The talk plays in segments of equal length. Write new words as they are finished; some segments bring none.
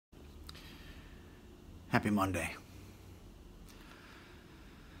Happy Monday.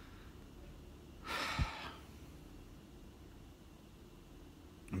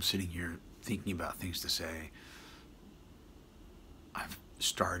 I'm sitting here thinking about things to say. I've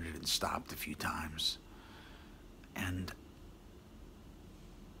started and stopped a few times. And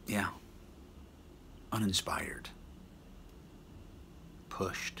yeah, uninspired,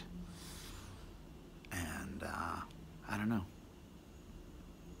 pushed, and I don't know.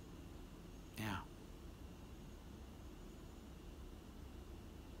 Yeah.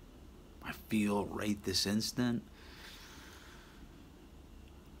 I feel right this instant,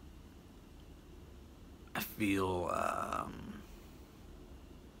 I feel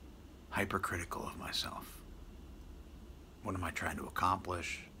hypercritical of myself. What am I trying to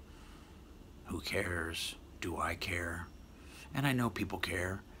accomplish? Who cares? Do I care? And I know people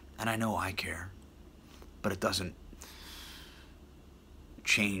care, and I know I care, but it doesn't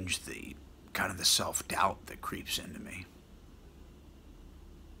change the kind of the self-doubt that creeps into me.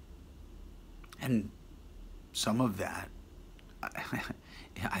 And some of that,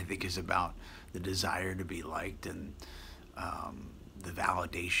 I think, is about the desire to be liked and the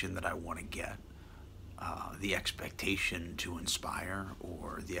validation that I want to get, the expectation to inspire,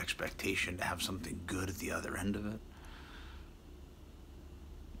 or the expectation to have something good at the other end of it.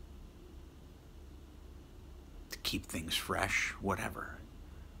 To keep things fresh, whatever.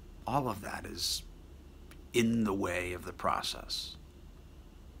 All of that is in the way of the process.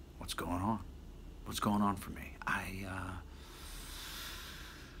 What's going on? What's going on for me? I've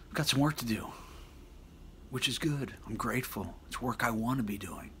got some work to do, which is good. I'm grateful. It's work I want to be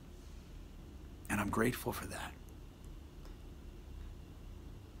doing, and I'm grateful for that.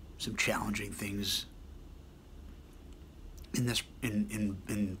 Some challenging things in this,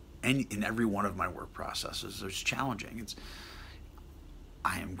 in every one of my work processes. It's challenging.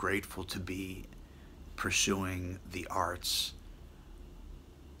 I am grateful to be pursuing the arts,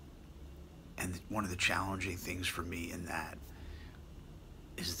 and one of the challenging things for me in that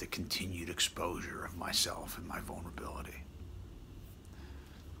is the continued exposure of myself and my vulnerability,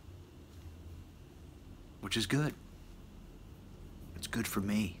 which is good. It's good for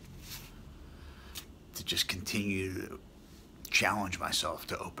me to just continue to challenge myself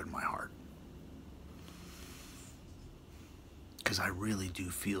to open my heart, because I really do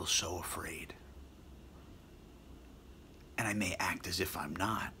feel so afraid, and I may act as if I'm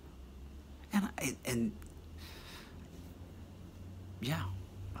not, and yeah,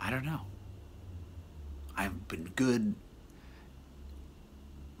 I don't know. I've been good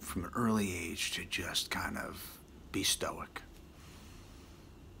from an early age to just kind of be stoic.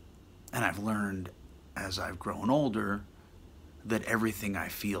 And I've learned as I've grown older that everything I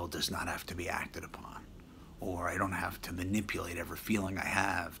feel does not have to be acted upon, or I don't have to manipulate every feeling I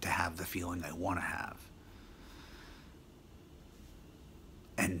have to have the feeling I want to have.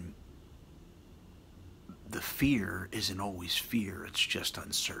 And the fear isn't always fear, it's just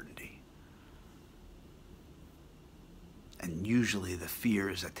uncertainty. And usually the fear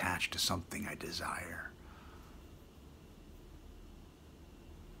is attached to something I desire.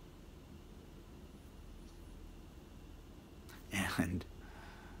 And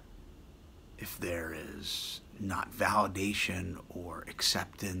if there is not validation or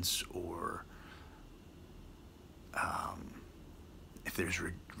acceptance, or if there's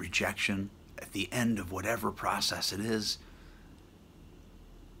rejection, at the end of whatever process it is,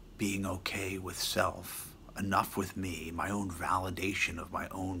 being okay with self, enough with me, my own validation of my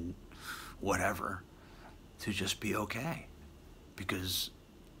own whatever, to just be okay. Because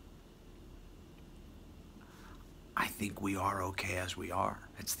I think we are okay as we are.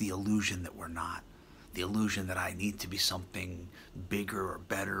 It's the illusion that we're not. The illusion that I need to be something bigger or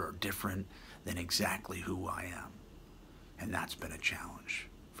better or different than exactly who I am. And that's been a challenge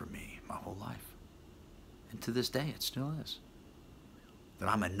for me my whole life. And to this day, it still is. That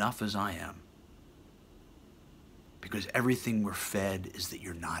I'm enough as I am. Because everything we're fed is that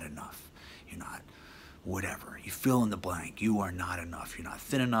you're not enough. You're not whatever. You fill in the blank. You are not enough. You're not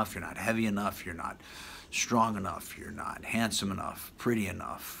thin enough. You're not heavy enough. You're not strong enough. You're not handsome enough, pretty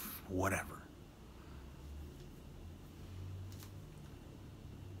enough, whatever.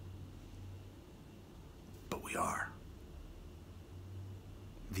 But we are.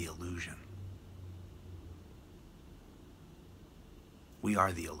 The illusion. We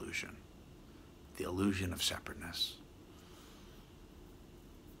are the illusion. The illusion of separateness.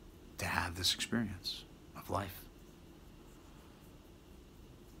 To have this experience of life.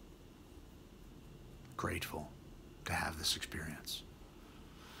 Grateful to have this experience.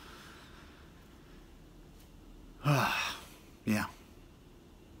 Yeah.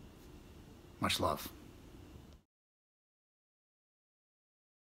 Much love.